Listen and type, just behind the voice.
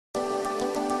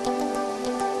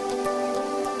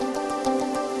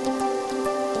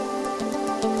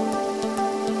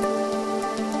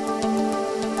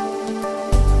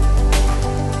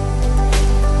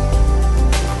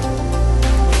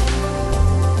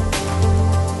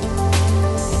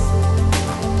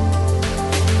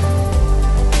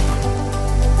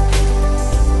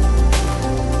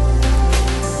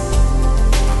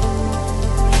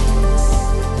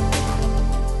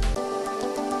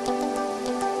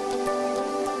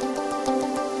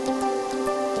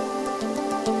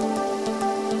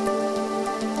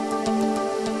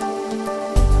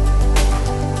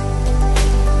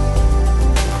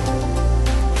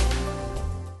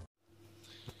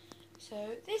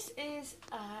this is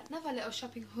another little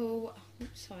shopping haul.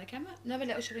 Oops, sorry, camera. Another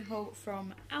little shopping haul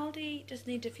from Aldi. Just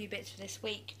need a few bits for this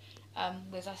week.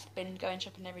 Because I've been going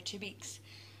shopping every 2 weeks,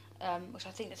 which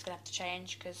I think that's going to have to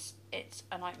change because it's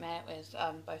a nightmare with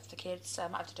both the kids. I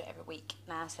have to do it every week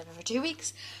now instead of every 2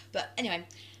 weeks. But anyway,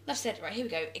 enough said. Right, here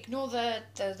we go. Ignore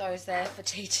those there for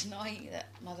tea tonight that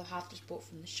mother half just bought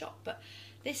from the shop. But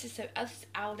this is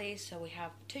Aldi. So we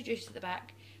have 2 juices at the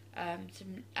back.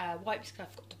 Some wipes, because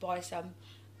I've got to buy some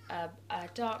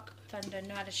dark thunder,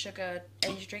 no added sugar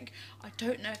energy drink. I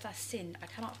don't know if that's sin. I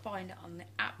cannot find it on the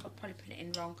app. I'll probably put it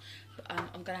in wrong, but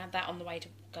I'm going to have that on the way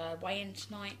to weigh in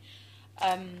tonight.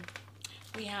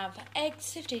 We have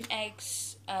eggs, 15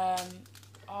 eggs.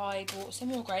 I bought some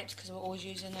more grapes because we're always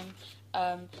using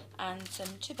them, and some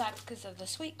 2 bags because of the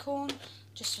sweet corn,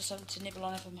 just for something to nibble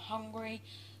on if I'm hungry.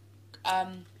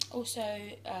 Also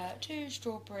 2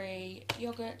 strawberry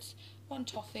yogurts, 1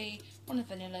 toffee, 1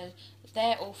 vanilla.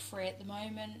 They're all free at the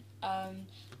moment.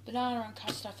 Banana and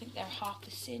custard, I think they're half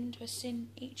a sin to a sin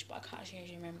each, but I can't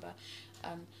actually remember.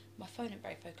 My phone isn't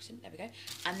very focusing. There we go.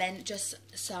 And then just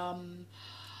some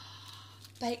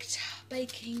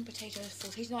baking potatoes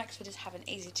for tea tonight, because we're just having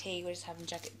easy tea. We're just having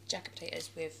jacket potatoes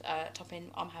with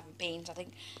topping. I'm having beans. I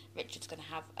think Richard's going to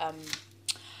have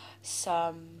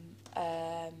some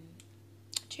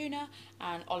tuna,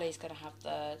 and Ollie's going to have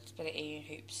the spaghetti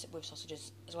hoops with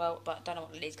sausages as well, but I don't know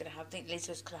what Lily's going to have. I think Lily's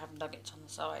just going to have nuggets on the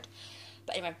side.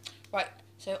 But anyway, right,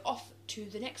 so off to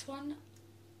the next one.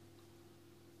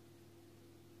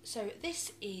 So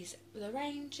this is the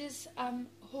Rangers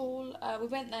haul. We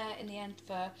went there in the end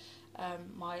for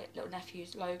my little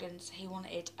nephew's Logan's. He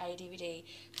wanted a DVD,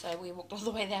 so we walked all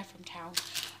the way there from town.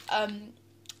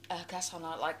 That's on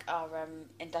our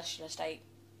industrial estate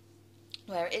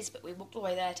where it is, but we walked all the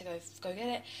way there to go get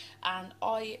it, and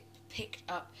I picked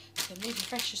up some newbie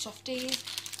fresher softies.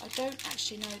 I don't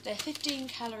actually know, they're 15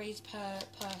 calories per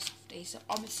softie, so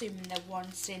I'm assuming they're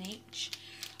 1 sin each.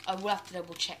 I will have to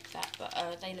double check that, but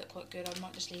they look quite good. I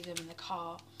might just leave them in the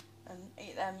car and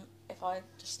eat them if I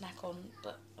just snack on,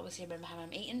 but obviously remember how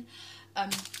I'm eating. I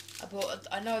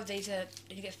know these are,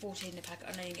 you get 14 in a packet.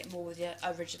 I know you get more with the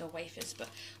original wafers, but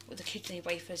with the kids need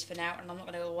wafers for now, and I'm not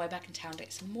going to go all the way back in town to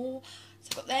get some more. So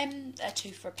I've got them. They're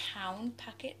 2 for £1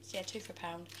 packets. Yeah, 2 for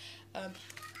 £1.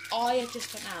 I have just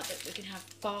found out that we can have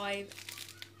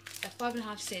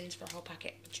 5.5 sins for a whole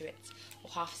packet of Chewits, or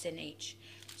half a sin each.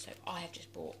 So I have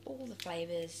just bought all the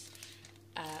flavours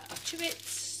of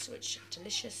Chewits, which are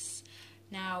delicious.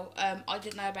 Now, I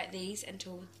didn't know about these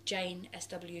until Jane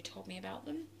SW told me about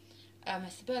them.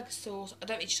 It's the burger sauce. I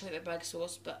don't need to talk about burger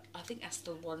sauce, but I think that's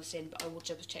still 1 sin, but I will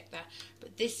double check that.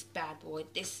 But this bad boy,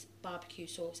 this barbecue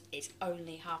sauce, is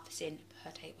only half a sin per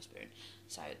tablespoon.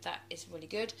 So that is really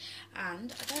good.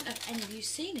 And I don't know if any of you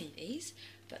seen any of these,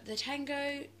 but the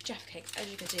Tango Jaffa Cakes,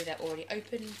 as you can see, they're already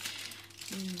open.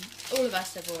 All of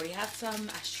us have already had some,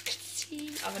 as you can see.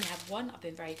 I've only had 1. I've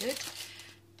been very good.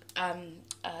 I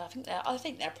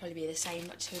think they'll probably be the same,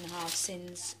 like 2.5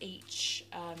 sins each.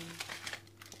 I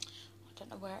don't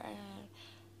know where.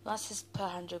 That's just per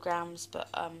 100 grams, but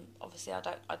obviously I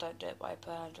don't do it by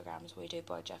per 100 grams. We do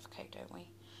by Jaffa Cake, don't we?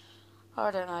 I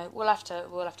don't know. We'll have to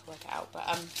work it out. But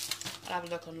I'll have a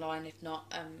look online. If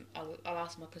not, I'll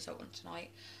ask my consultant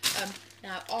tonight.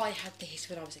 Now I had these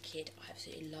when I was a kid. I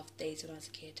absolutely loved these when I was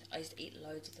a kid. I used to eat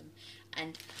loads of them.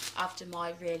 And after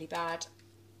my really bad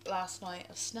last night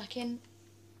of snacking,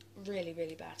 really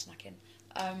bad snacking,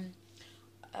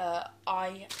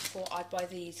 I thought I'd buy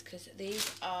these because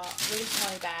these are really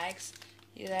tiny bags.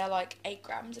 They're like 8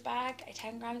 grams a bag,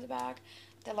 10 grams a bag.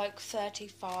 They're like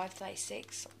 35,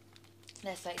 36.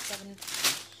 They're 37.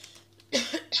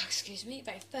 Excuse me,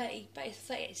 about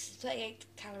 38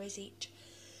 calories each.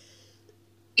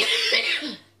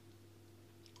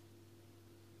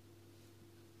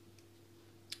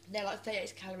 They're like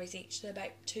 38 calories each. They're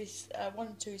about 1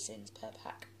 to 2 sins per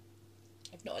pack,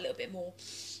 if not a little bit more.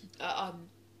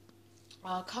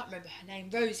 I can't remember her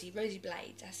name. Rosie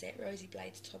Blades. That's it. Rosie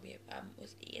Blades told me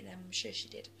was eating them. I'm sure she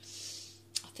did.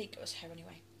 I think it was her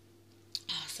anyway.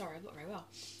 Oh, sorry, I'm not very well.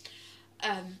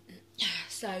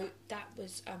 So that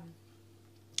was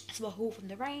my haul from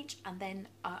the range, and then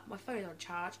my phone is on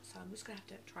charge, so I'm just gonna have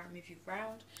to try and move you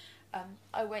around.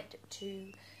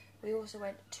 We also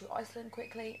went to Iceland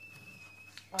quickly.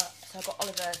 So I got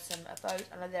Oliver a boat.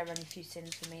 I know there are only a few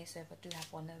sins for me, so if I do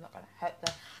have one, they're not going to hurt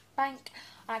the bank.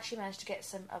 I actually managed to get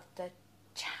some of the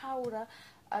chowder,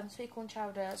 sweet corn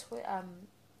chowder,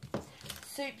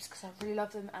 soups, because I really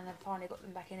love them, and then finally got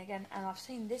them back in again. And I've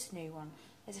seen this new one.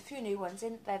 There's a few new ones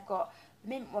in. They've got the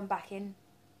mint one back in,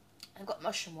 and got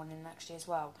mushroom one in actually as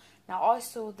well. Now I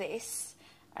saw this,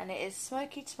 and it is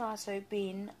smoky tomato,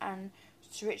 bean and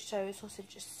chorizo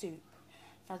sausage soup.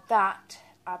 Now that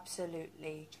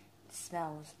absolutely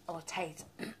smells or tastes.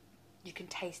 You can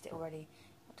taste it already.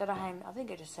 I don't know how. I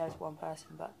think it just serves one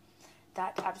person, but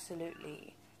that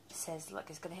absolutely says like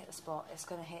it's gonna hit the spot. It's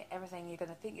gonna hit everything. You're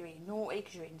gonna think you're eating naughty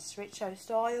because you're eating chorizo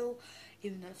style,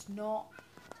 even though it's not.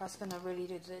 That's gonna really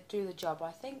do the job,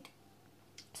 I think.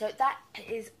 So that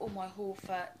is all my haul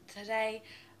for today.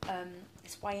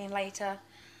 It's weighing later,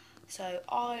 so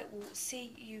I will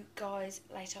see you guys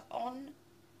later on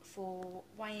for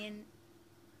weighing,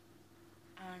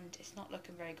 and it's not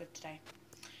looking very good today.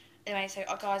 Anyway, so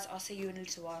guys, I'll see you in a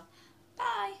little while.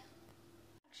 Bye.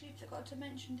 Actually, forgot to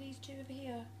mention these two over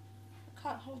here. I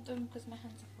can't hold them because my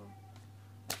hands are full.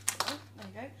 Oh, there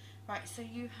you go. Right, so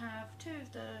you have two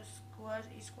of the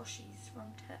squashies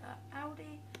from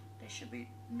Aldi. There should be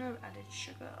no added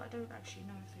sugar. I don't actually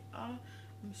know if they are.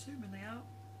 I'm assuming they are.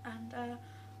 And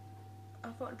I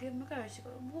thought I'd give them a go. So you've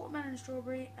got watermelon,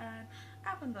 strawberry, and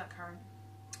apple and blackcurrant.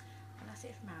 And that's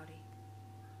it from Aldi.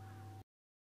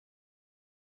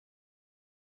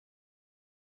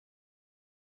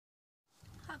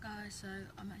 Hi guys, so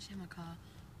I'm actually in my car.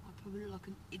 I probably look like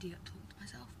an idiot talking to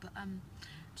myself, but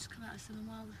just come out of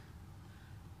Cinema World,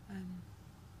 and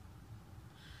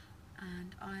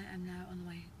I am now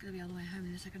gonna be on the way home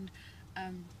in a second.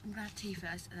 I'm gonna have tea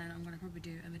first, and then I'm gonna probably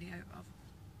do a video of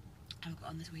how I've got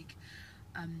on this week,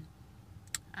 and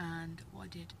what I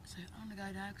did. So I'm gonna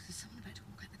go now because there's someone about to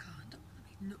walk out the car. I don't want to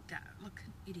be looked at like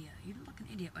an idiot. You look like an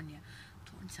idiot when you're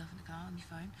talking to yourself in the car on your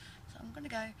phone. So I'm gonna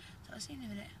go. So I'll see you in a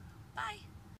minute. Bye.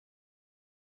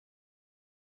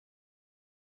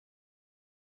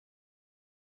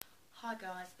 Hi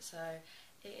guys, so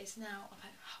it is now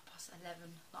about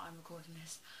 11:30 that I'm recording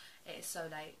this. It is so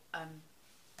late. I've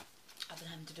been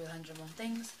having to do 101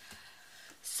 things.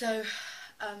 So,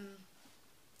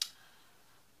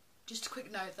 just a quick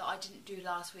note that I didn't do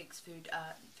last week's food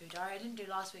diary. I didn't do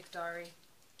last week's diary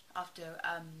after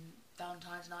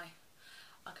Valentine's night.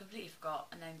 I completely forgot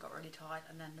and then got really tired,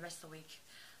 and then the rest of the week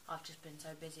I've just been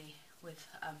so busy with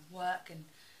work, and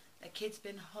the kids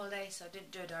been on holiday, so I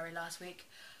didn't do a diary last week.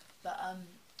 But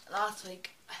last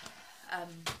week,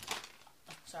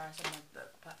 sorry, I said my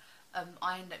book, but I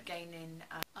ended up gaining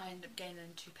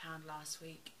 £2 last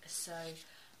week. So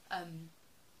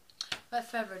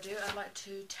without further ado, I'd like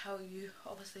to tell you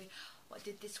obviously what I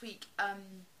did this week.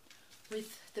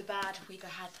 With the bad night I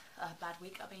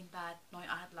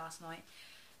had last night,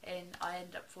 and I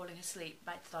ended up falling asleep,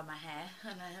 about to dye my hair,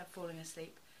 and I ended up falling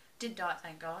asleep. Didn't diet,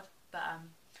 thank God, but I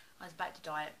was about to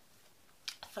diet.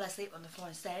 I fell asleep on the floor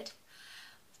instead,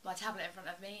 my tablet in front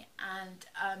of me, and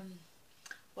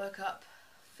woke up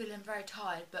feeling very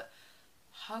tired but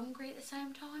hungry at the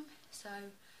same time.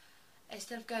 So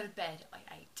instead of going to bed, I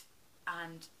ate,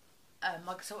 and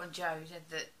my consultant Jo said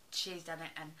that she's done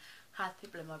it, and half the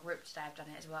people in my group today have done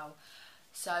it as well.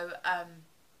 So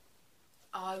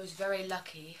I was very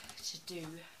lucky to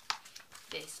do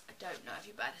this. I don't know if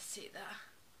you're able to see that,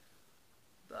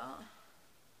 but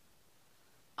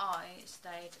I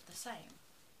stayed the same.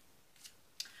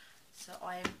 So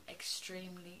I am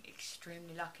extremely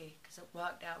lucky, because it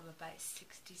worked out with about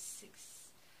 60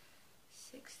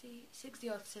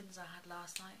 odd sins I had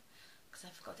last night, because I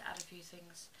forgot to add a few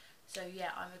things. So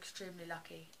yeah, I'm extremely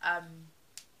lucky.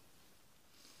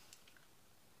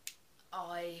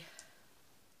 I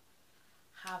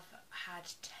have had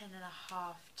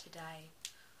 10.5 today.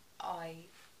 I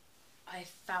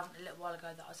found a little while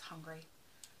ago that I was hungry,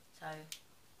 so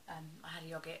I had a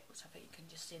yogurt, which I think you can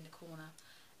just see in the corner,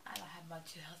 and I had my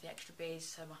 2 healthy extra beers,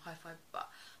 so my hi-fi,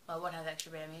 well, 1 healthy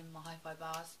extra beer, I mean my hi-fi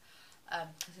bars,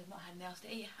 because I've not had anything else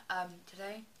to eat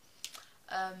today.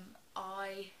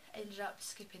 I ended up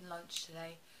skipping lunch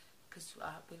today because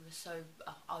I was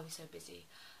so busy.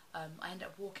 I ended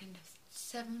up walking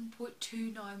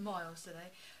 7.29 miles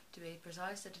today, to be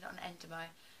precise. I did it on Entomo,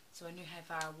 so I knew how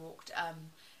far I walked.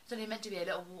 It's only meant to be a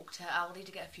little walk to Aldi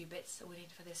to get a few bits that we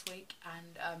need for this week,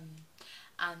 and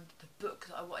the book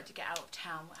that I wanted to get out of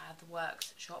town, out of the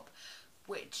works shop,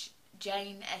 which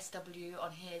Jane SW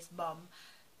on his mum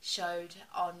showed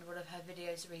on one of her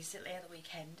videos recently at the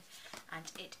weekend,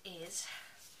 and it is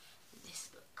this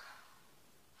book.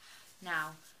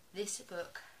 Now, this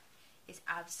book is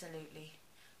absolutely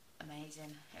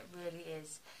amazing. It really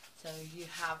is. So you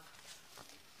have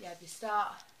the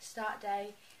start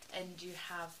day, and you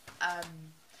have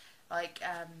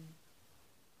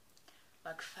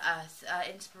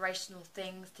inspirational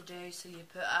things to do. So you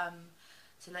put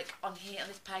so like on here on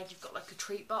this page you've got like a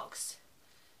treat box.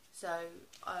 So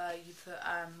you put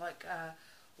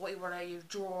what you want to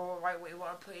draw, right? What you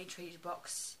want to put in your treat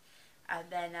box, and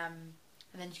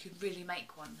then you can really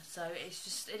make one. So it's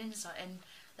just an insight, and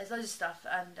there's loads of stuff,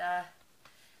 and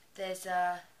there's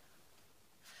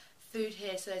food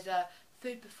here. So there's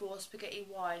food before, spaghetti,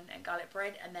 wine, and garlic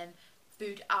bread, and then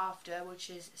food after, which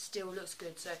is still looks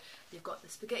good. So you've got the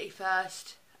spaghetti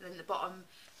first, and then at the bottom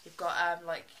you've got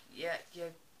like your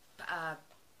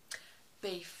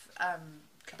beef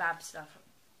kebab stuff.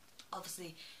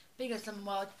 Obviously, being Islamic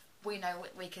world, we know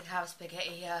we can have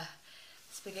spaghetti,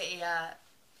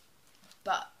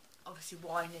 but obviously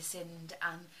wine is sinned,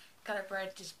 and garlic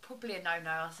bread is probably a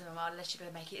no-no unless you're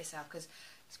going to make it yourself, because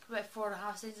it's probably about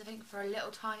 4.5 cents, I think, for a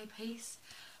little tiny piece.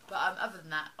 But other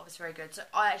than that, obviously very good. So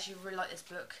I actually really like this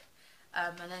book.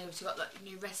 And then you've also got like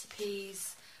new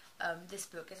recipes. This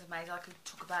book is amazing. I could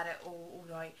talk about it all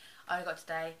night. I only got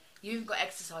today. You even got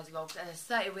exercise logs, and there's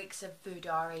 30 weeks of food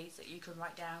diaries that you can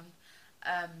write down.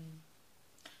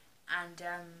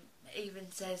 It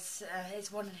even says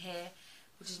there's one in here,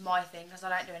 which is my thing, because I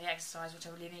don't do any exercise, which I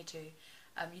really need to.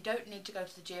 You don't need to go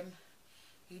to the gym.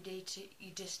 You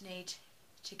just need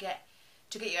to get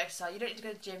your exercise. You don't need to go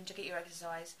to the gym to get your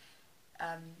exercise.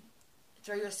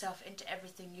 Throw yourself into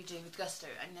everything you do with gusto,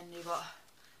 and then you've got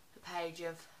a page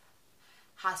of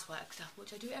housework stuff,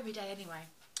 which I do every day anyway.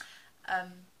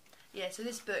 Yeah, so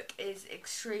this book is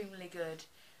extremely good.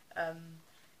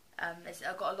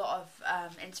 I've got a lot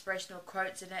of inspirational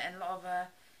quotes in it, and a lot of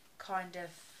kind of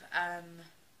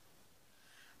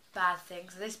bad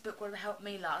things. So this book would have helped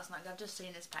me last night. I've just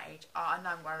seen this page. I know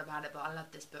I'm worried about it, but I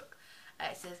love this book.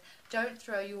 It says, don't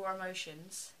throw your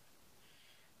emotions.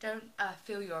 Don't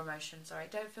feel your emotions, sorry.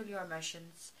 Don't feel your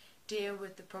emotions. Deal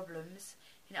with the problems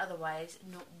in other ways,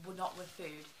 not with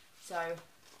food. So,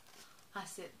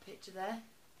 that's it, the picture there.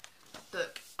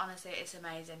 Book, honestly, it's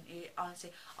amazing.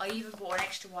 I even bought an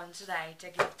extra one today to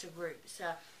give to group. So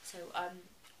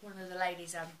one of the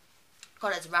ladies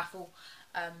got it as a raffle.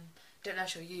 Don't know if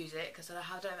she'll use it, because I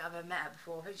don't think I've ever met her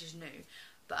before. I think she's new.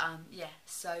 But yeah,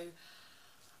 so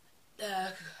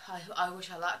I wish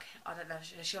her luck. I don't know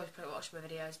if she always probably watch my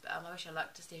videos, but I wish her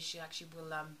luck to see if she actually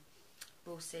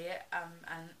will see it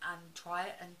and try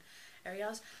it and everything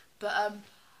else. But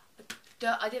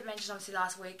I didn't mention obviously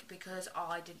last week because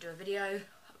I didn't do a video,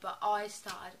 but I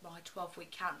started my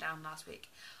 12-week countdown last week.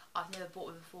 I've never bought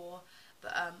one before,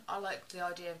 but I like the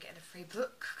idea of getting a free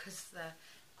book because they're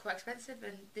quite expensive,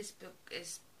 and this book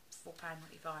is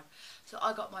 £4.95. So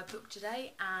I got my book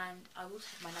today, and I will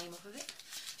take my name off of it,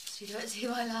 so you don't see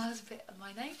my last bit of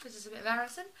my name because it's a bit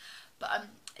embarrassing. But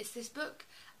it's this book,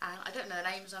 and I don't know the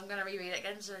name, so I'm going to reread it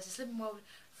again. So it's a Slim World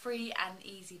free and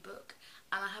easy book,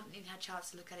 and I haven't even had a chance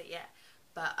to look at it yet,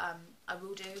 but I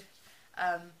will do.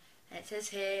 And it says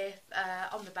here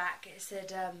on the back, it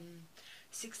said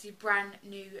 60 brand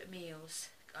new meals,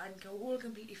 and all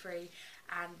completely free.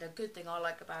 And the good thing I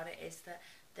like about it is that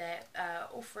they're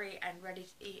all free and ready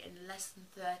to eat in less than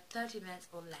 30 minutes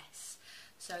or less.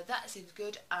 So that seems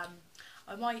good. I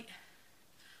might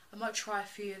try a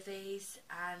few of these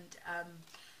and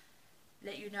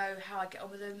let you know how I get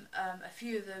on with them. A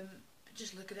few of them,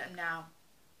 just looking at them now,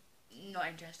 not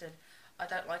interested. I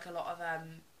don't like a lot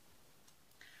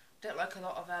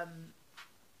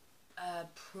of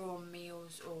prawn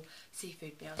meals or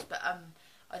seafood meals, but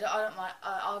I don't like.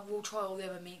 I will try all the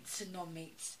other meats and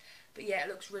non-meats. But yeah, it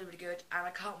looks really good, and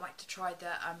I can't wait to try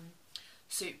the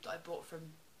soup that I bought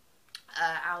from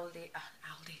Aldi.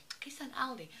 Aldi. I keep saying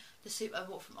Aldi. The soup I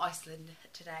bought from Iceland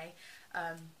today,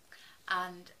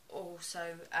 and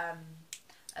also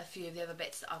a few of the other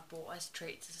bits that I've bought as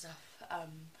treats and stuff.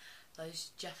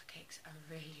 Those Jaffa cakes are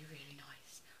really, really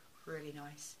nice. Really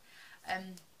nice.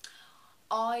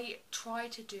 I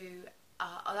tried to do,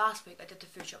 last week I did the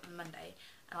food shop on Monday,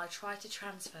 and I tried to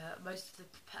transfer most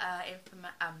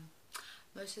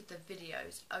of the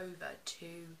videos over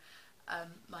to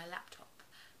my laptop,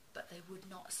 but they would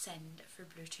not send through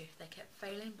Bluetooth. They kept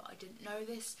failing, but I didn't know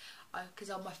this, because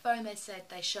on my phone they said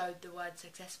they showed the word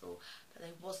successful, but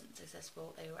they wasn't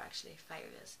successful, they were actually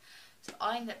failures. So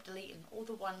I ended up deleting all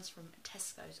the ones from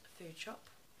Tesco's food shop,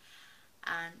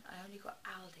 and I only got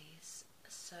Aldi's.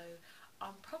 So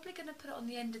I'm probably going to put it on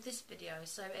the end of this video,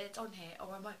 so it's on here,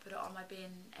 or I might put it on my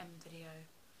B&M video.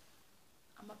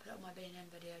 I might put it on my B&M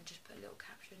video and just put a little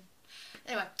caption.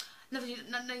 Anyway, no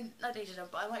details on,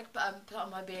 but I might put it on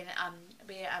my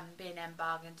B&M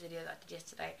bargains video that I did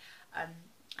yesterday,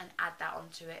 and add that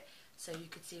onto it, so you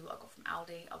could see what I got from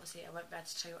Aldi. Obviously, I won't be able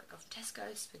to show you what I got from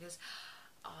Tesco's because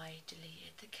I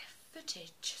deleted the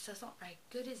footage, so it's not very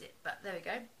good, is it? But there we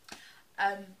go.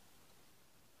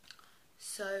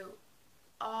 So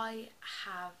I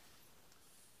have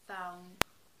found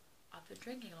I've been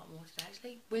drinking a lot more today,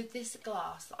 actually, with this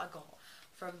glass that I got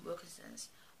from Wilkinson's.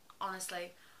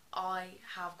 Honestly, I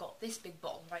have got this big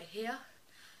bottle right here,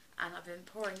 and I've been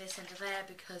pouring this into there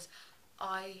because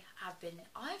I find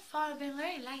I've been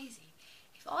very lazy.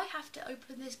 If I have to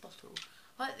open this bottle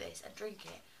like this and drink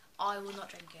it, I will not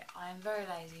drink it. I am very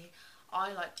lazy.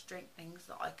 I like to drink things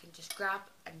that I can just grab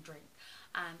and drink,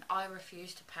 and I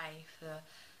refuse to pay for,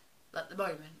 at the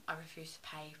moment, I refuse to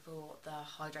pay for the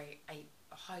hydrating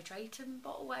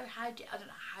bottle, I don't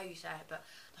know how you say it, but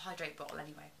the hydrate bottle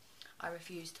anyway. I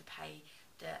refuse to pay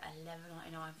the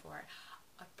 $11.99 for it.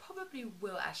 I probably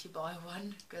will actually buy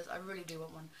one, because I really do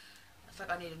want one. It's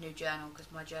like I need a new journal, because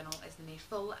my journal is nearly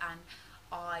full, and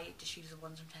I just use the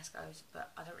ones from Tesco's,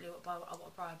 but I don't really want to buy one. I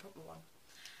want to buy a proper one.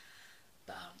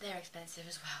 But they're expensive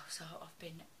as well, so I've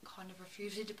been kind of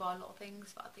refusing to buy a lot of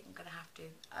things, but I think I'm going to have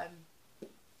to.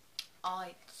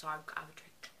 Sorry, I've got to have a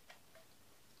drink.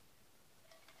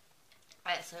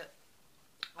 Right, so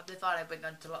I've been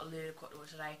going to a lot of Lulu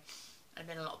today, and I've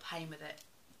been in a lot of pain with it.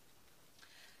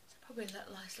 So probably a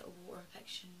nice little water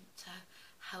infection to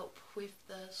help with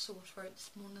the sore throat this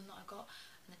morning that I got,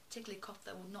 and a particularly cough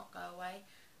that will not go away.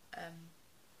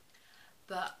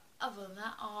 But other than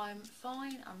that, I'm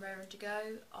fine. I'm raring to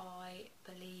go. I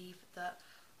believe that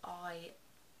I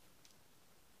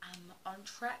am on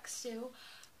track still,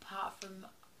 apart from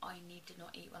I need to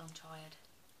not eat when I'm tired.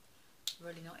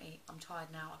 Really not eat. I'm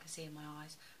tired now. I can see in my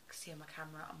eyes. I can see in my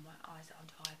camera on my eyes that I'm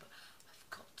tired, but I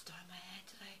forgot to dye my hair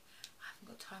today. I haven't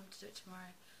got time to do it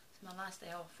tomorrow. It's my last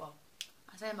day off. Well,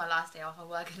 I say my last day off. I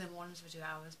work in the mornings for 2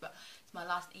 hours, but it's my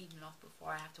last evening off before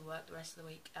I have to work the rest of the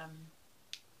week. And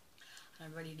I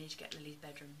really need to get Lily's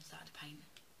bedroom started to paint,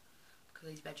 because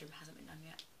Lily's bedroom hasn't been done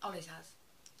yet. Ollie's has.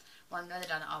 When they're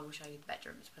done, I will show you the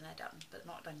bedrooms when they're done, but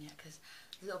not done yet, because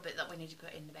there's a little bit that we need to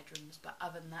put in the bedrooms. But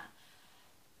other than that,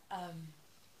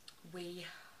 we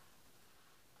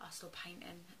are still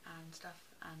painting and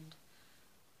stuff, and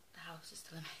the house is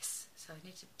still a mess, so I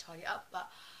need to tidy it up.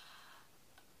 But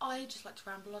I just like to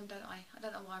ramble on, don't I? I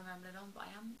don't know why I'm rambling on, but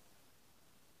I am.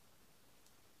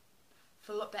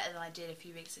 For a lot better than I did a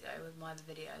few weeks ago with my other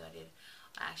video that I did.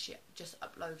 I actually just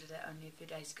uploaded it only a few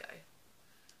days ago,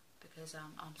 because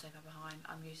I'm so far behind.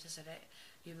 I'm useless at it.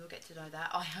 You will get to know that.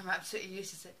 I am absolutely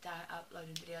useless at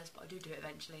uploading videos, but I do it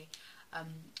eventually.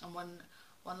 And one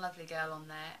lovely girl on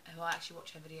there who I actually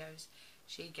watch her videos,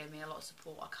 she gave me a lot of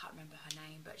support. I can't remember her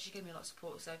name, but she gave me a lot of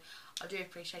support, so I do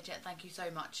appreciate it. Thank you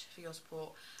so much for your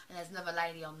support. And there's another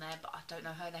lady on there, but I don't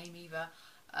know her name either.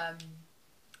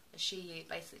 She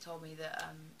basically told me that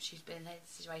she's been in a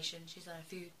situation. She's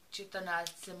done a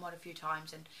similar a few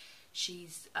times, and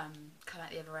she's come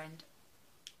out the other end.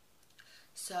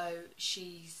 So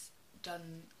she's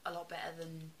done a lot better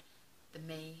than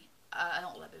me.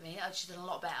 Not a lot better than me. She's done a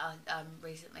lot better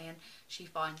recently, and she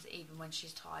finds that even when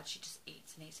she's tired, she just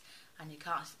eats and eats, and you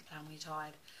can't sit down when you're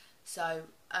tired. So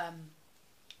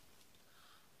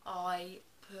I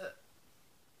put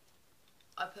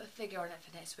a figure on it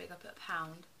for next week. I put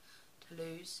 £1 to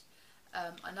lose.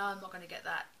 I know I'm not going to get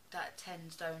that 10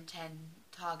 stone 10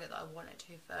 target that I wanted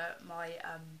to for my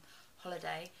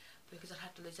holiday, because I'd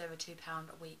have to lose over £2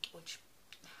 a week, which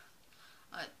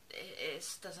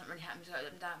it doesn't really happen to go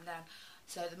down.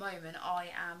 So at the moment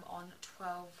I am on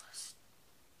 12.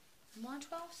 Am I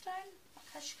 12 stone? I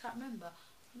actually can't remember.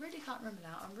 I really can't remember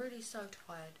now. I'm really so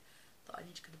tired that I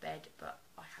need to go to bed, but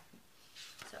I haven't.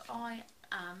 So I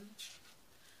am.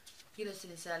 You guys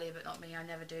did this earlier, but not me. I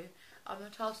never do. I'm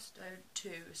on 12 stone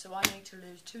 2, so I need to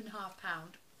lose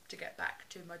 £2.5 to get back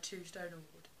to my 2 stone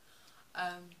award.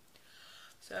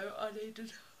 So I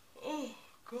needed. Oh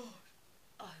God.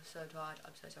 I'm so tired.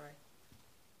 I'm so sorry.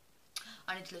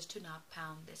 I need to lose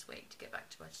 £2.5 this week to get back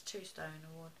to my 2 stone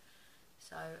award.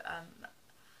 So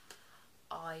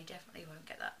I definitely won't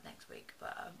get that next week,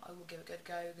 but I will give it a good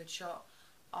go, a good shot.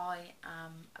 I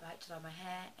am about to dye my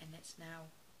hair, and it's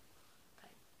now.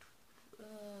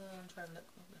 I'm trying to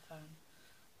look at my phone.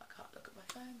 I can't look at my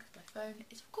phone because my phone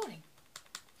is recording.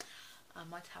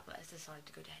 My tablet has decided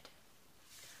to go dead.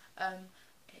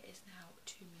 It is now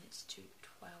 2 minutes to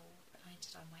 12, and I need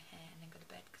to dye my hair and then go to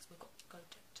bed, because we've got to go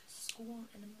to school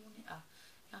in the morning, in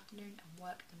the afternoon, and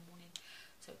work in the morning.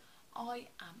 So I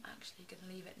am actually going to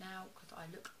leave it now, because I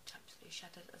look absolutely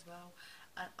shattered as well,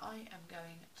 and I am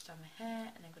going to dye my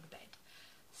hair and then go to bed.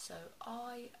 So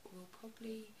I will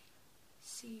probably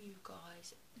see you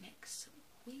guys next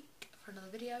week for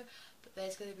another video, but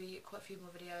there's going to be quite a few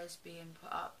more videos being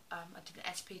put up. I did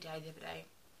an SP day the other day,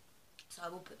 so I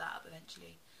will put that up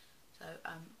eventually. So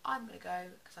I'm going to go,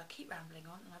 because I keep rambling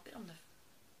on, and I've been on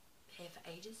here for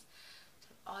ages.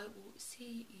 So I will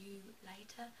see you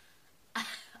later.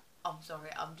 I'm sorry,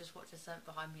 I'm just watching something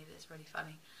behind me that's really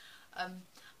funny.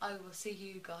 I will see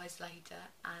you guys later,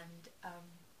 and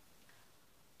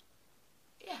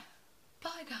yeah,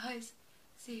 bye guys,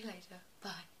 see you later,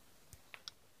 bye.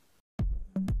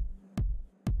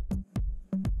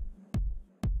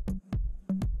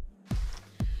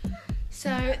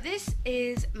 So this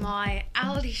is my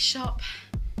Aldi shop.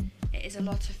 It is a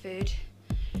lot of food,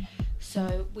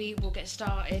 so we will get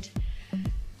started.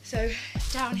 So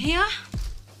down here,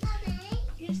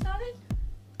 yes darling?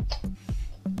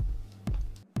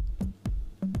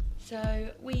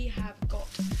 So we have got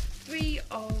 3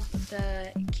 of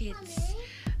the kids,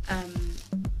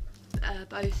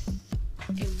 both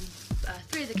in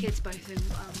 3 of the kids both in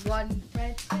one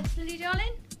red Lily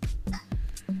darling.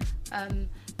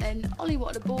 Then Ollie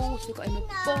wanted a ball, so we got him a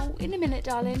ball in a minute,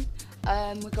 darling.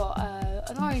 We got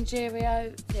an orange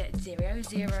zero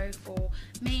for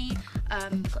me.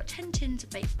 Got 10 tins of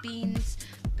baked beans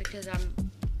because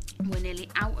we're nearly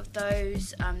out of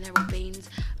those. They're all beans.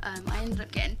 I ended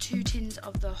up getting 2 tins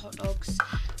of the hot dogs.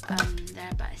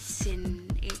 They're about a sin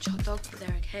each hot dog, but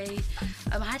they're okay.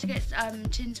 I had to get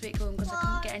tin sweet corn because I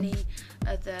couldn't get any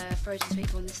of the frozen sweet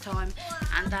corn this time,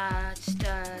 and I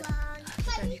don't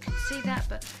know if you can see that,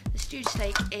 but the stewed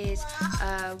steak is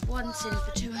 1 sin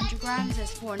for 200 grams.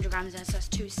 There's 400 grams there, so that's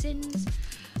 2 sins.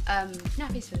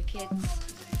 Nappies for the kids.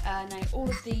 Now all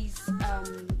of these,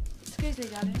 excuse me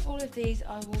darling, all of these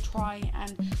I will try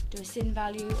and do a sin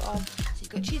value of. So you've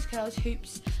got cheese curls,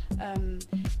 hoops,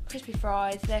 crispy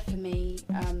fries, they're for me,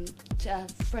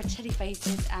 for teddy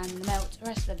faces and the melt, the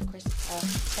rest of them all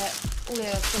the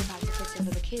other 4 packs of crisps are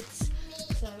for the kids.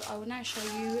 So I will now show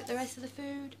you the rest of the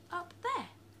food up there.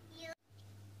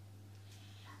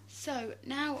 So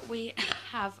now we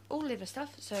have all of the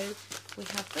stuff. So we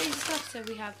have freezer stuff. So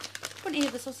we have 20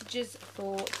 of the sausages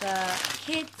for the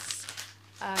kids.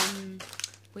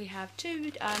 We have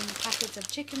 2 packets of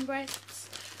chicken breasts,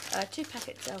 2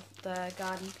 packets of the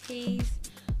garden peas.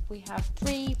 We have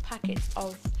 3 packets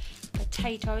of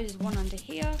potatoes. There's 1 under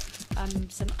here.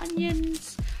 Some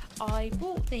onions. I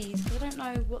bought these because I don't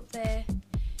know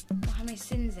how many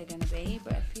sins they're going to be,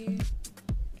 but I don't know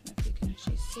if you can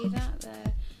actually see that.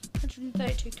 They're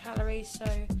 132 calories, so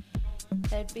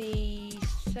there'd be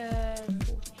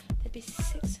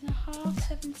 6.5,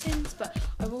 7 sins, but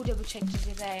I will double check to see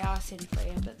if they are sin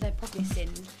free, but they're probably sin.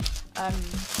 I'm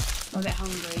a bit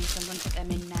hungry, so I'm going to put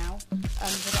them in now.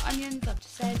 We've got onions, I've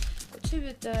just said. Got 2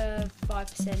 of the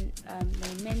 5%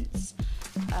 mini mince.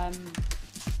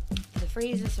 The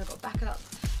freezer, so I've got backup.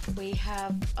 I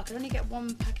can only get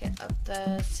 1 packet of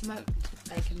the smoked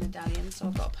bacon medallion, so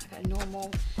I've got a packet of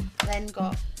normal. Then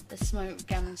got the smoked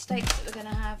gammon steaks that we're going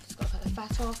to have, so I've got to cut the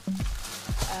fat off.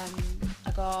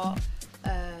 I got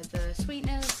the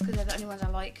sweeteners because they're the only ones I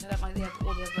like. I don't like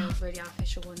all the other really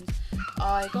artificial ones.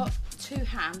 I got 2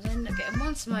 hams. I ended up getting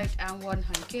 1 smoked and 1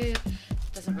 honey cube.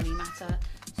 Doesn't really matter.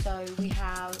 So we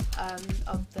have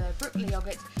of the Brooklyn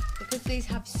yogurts, because these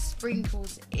have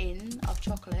sprinkles in of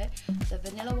chocolate. The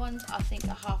vanilla ones I think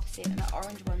are half a sin, and the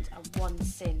orange ones are 1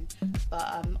 sin. But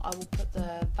I will put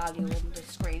the value on the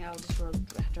screen. I'll just have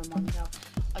to remind myself.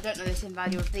 I don't know the sin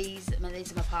value of these. I mean,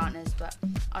 these are my partner's, but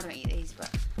I don't eat these.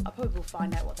 But I probably will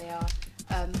find out what they are.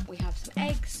 We have some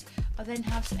eggs. I then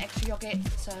have some extra yogurt,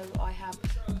 so I have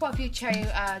quite a few cherry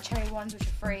ones which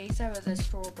are free. So are the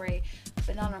strawberry,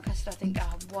 banana and custard. I think I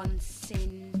have 1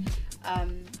 sin.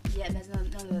 Yeah, and there's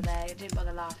none of there. I didn't buy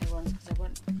the latte ones because I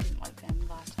didn't like them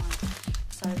last time.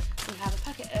 So we have a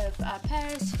packet of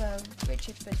pears for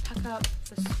Richard for his pack up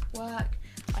for work.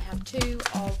 I have 2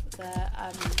 of the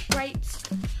grapes.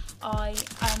 I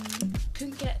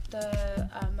couldn't get the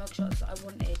mug shots that I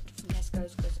wanted from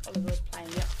Tesco's because Oliver was playing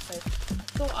it, so I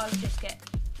thought I would just get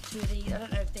 2 of these. I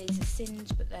don't know if these are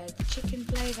singed, but they're the chicken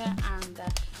flavour and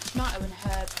the tomato and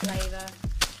herb flavour.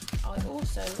 I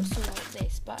also saw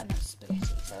this butternut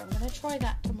spaghetti, so I'm going to try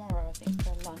that tomorrow, I think,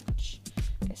 for lunch.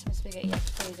 Get some spaghetti out of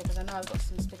the freezer because I know I've got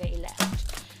some spaghetti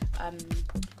left.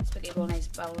 Spaghetti bolognese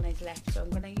left, so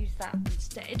I'm going to use that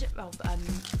instead of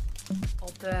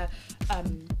the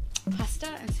pasta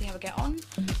and see how I get on.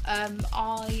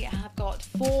 I have got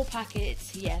 4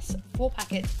 packets, yes, 4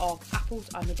 packets of apples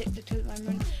I'm addicted to at the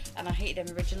moment, and I hated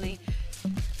them originally.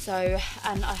 So,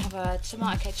 and I have a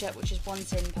tomato ketchup, which is 1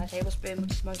 sin per tablespoon,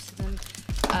 which is most of them.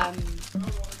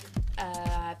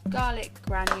 Garlic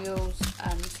granules,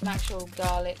 some actual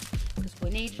garlic because we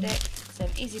needed it. Some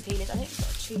easy peelers. I think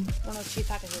I've got 1 or 2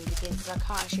 packets of easy peelers because I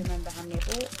can't actually remember how many I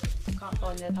bought. I can't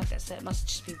find the packets, so it must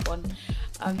just be 1.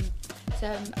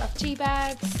 Some of tea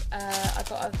bags. I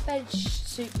got a veg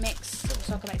soup mix,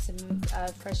 so I can make some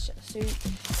fresh soup.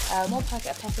 1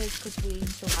 packet of peppers because we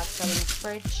still have some in the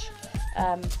fridge.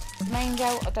 mange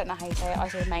out, I don't know how you say it, I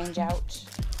say mange out,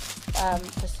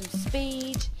 for some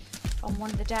speed on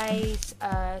one of the days.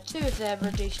 2 of the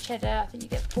reduced cheddar, I think you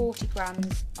get 40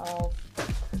 grams of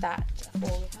that,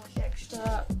 or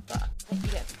extra, but I think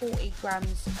you get 40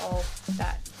 grams of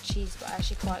that cheese, but I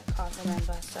actually can't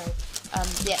remember. So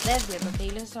yeah, there's the other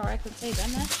peelers, sorry I couldn't see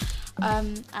them there.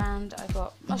 And I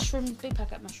got mushrooms, big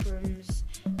packet of mushrooms,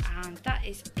 and that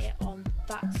is it on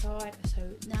that side. So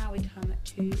now we come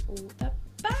to all the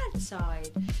bad side.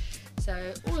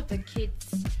 So all of the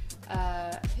kids'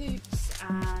 hoops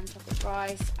and chocolate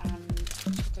rice and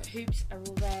chocolate hoops are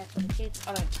all there for the kids.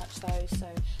 I don't touch those, so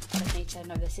I don't need to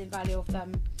know the sin value of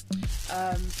them.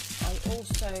 I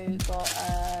also got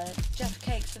Jaffa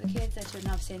cakes for the kids. They're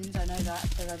 2.5 sins, I know that,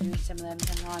 so I'll eat some of them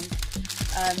sometimes.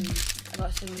 I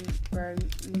got some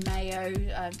mayo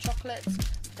chocolates,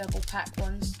 double pack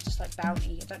ones, just like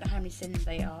Bounty. I don't know how many sins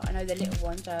they are. I know the little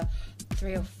ones are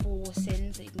 3 or 4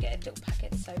 sins that you can get in little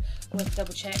packets, so I'll have to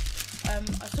double check.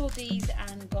 I saw these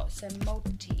and got some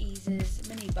Maltesers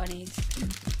mini bunnies.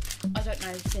 I don't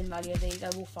know the sin value of these, I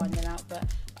will find them out, but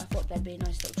I thought they'd be a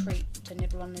nice little treat to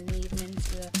nibble on in the evenings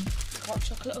with a hot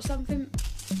chocolate or something.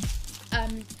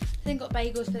 Then got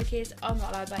bagels for the kids. I'm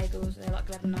not allowed bagels, they're like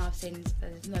 11.5 sins.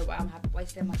 There's no way I'm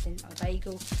wasting my sins on a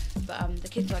bagel, but the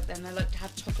kids like them. They like to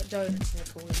have chocolate donuts, they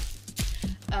call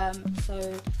them.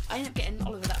 So I ended up getting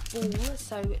Oliver that ball.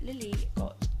 So Lily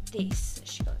got this.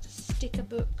 She got a sticker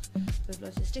book with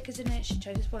lots of stickers in it. She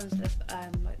chose this one instead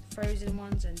of like the frozen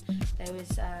ones, and there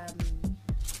was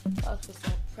what else was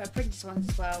there? Princess ones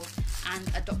as well, and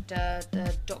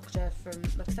the doctor from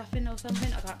McStuffin or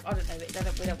something. I don't know.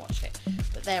 We don't watch it,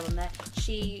 but they're on there.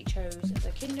 She chose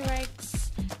the Kinder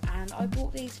eggs, and I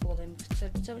bought these for them, so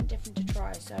something different to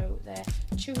try. So they're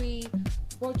chewy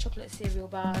white chocolate cereal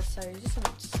bars, so just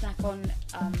something to snack on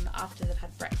after they've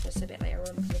had breakfast a bit later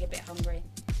on, because they get a bit hungry.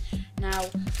 Now,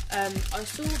 I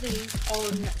saw these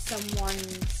on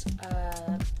someone's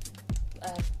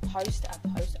post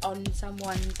on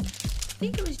someone's, I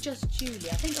think it was Just Julie.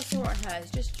 I think I saw it on hers,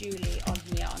 Just Julie on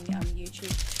here on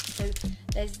YouTube. So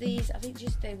there's these, I think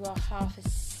they were half a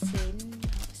sin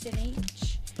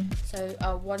each. So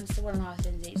 1.5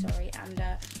 sins each, sorry, and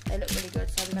they look really good,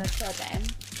 so I'm going to try them.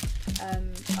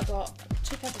 I got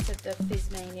 2 packets of the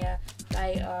Fizzmania.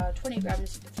 They are 20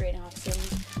 grams for 3.5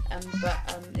 sins, but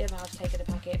the other half's taken a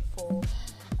packet for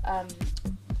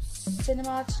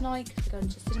cinema tonight, because we're going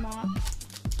to cinema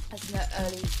as an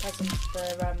early present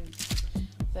for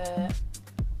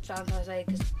Valentine's Day,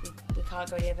 because we can't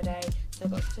go the other day. So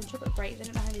I've got some chocolate grapes. I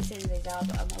don't know how many sins these are,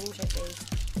 but I will check these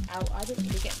out. I didn't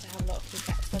really get to have a lot of Kit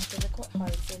Kat stuff, because they're quite high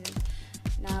in sins.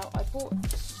 Now I bought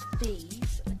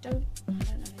these. I don't know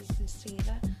if you can see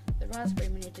that. The raspberry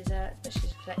mini dessert,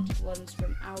 specially collected ones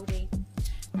from Aldi.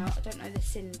 Now I don't know the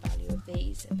sin value of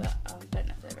these, but I don't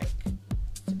know if they're like,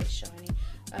 it's a bit shiny.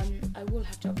 I will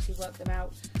have to obviously work them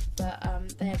out, but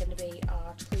they're going to be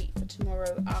our treat for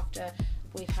tomorrow after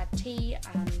we've had tea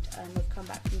and we've come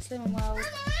back from Slim & World.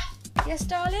 Yes,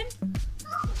 darling?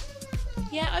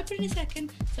 Yeah, open in a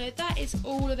second. So that is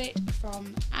all of it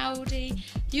from Aldi.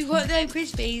 You got them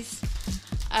Crispies.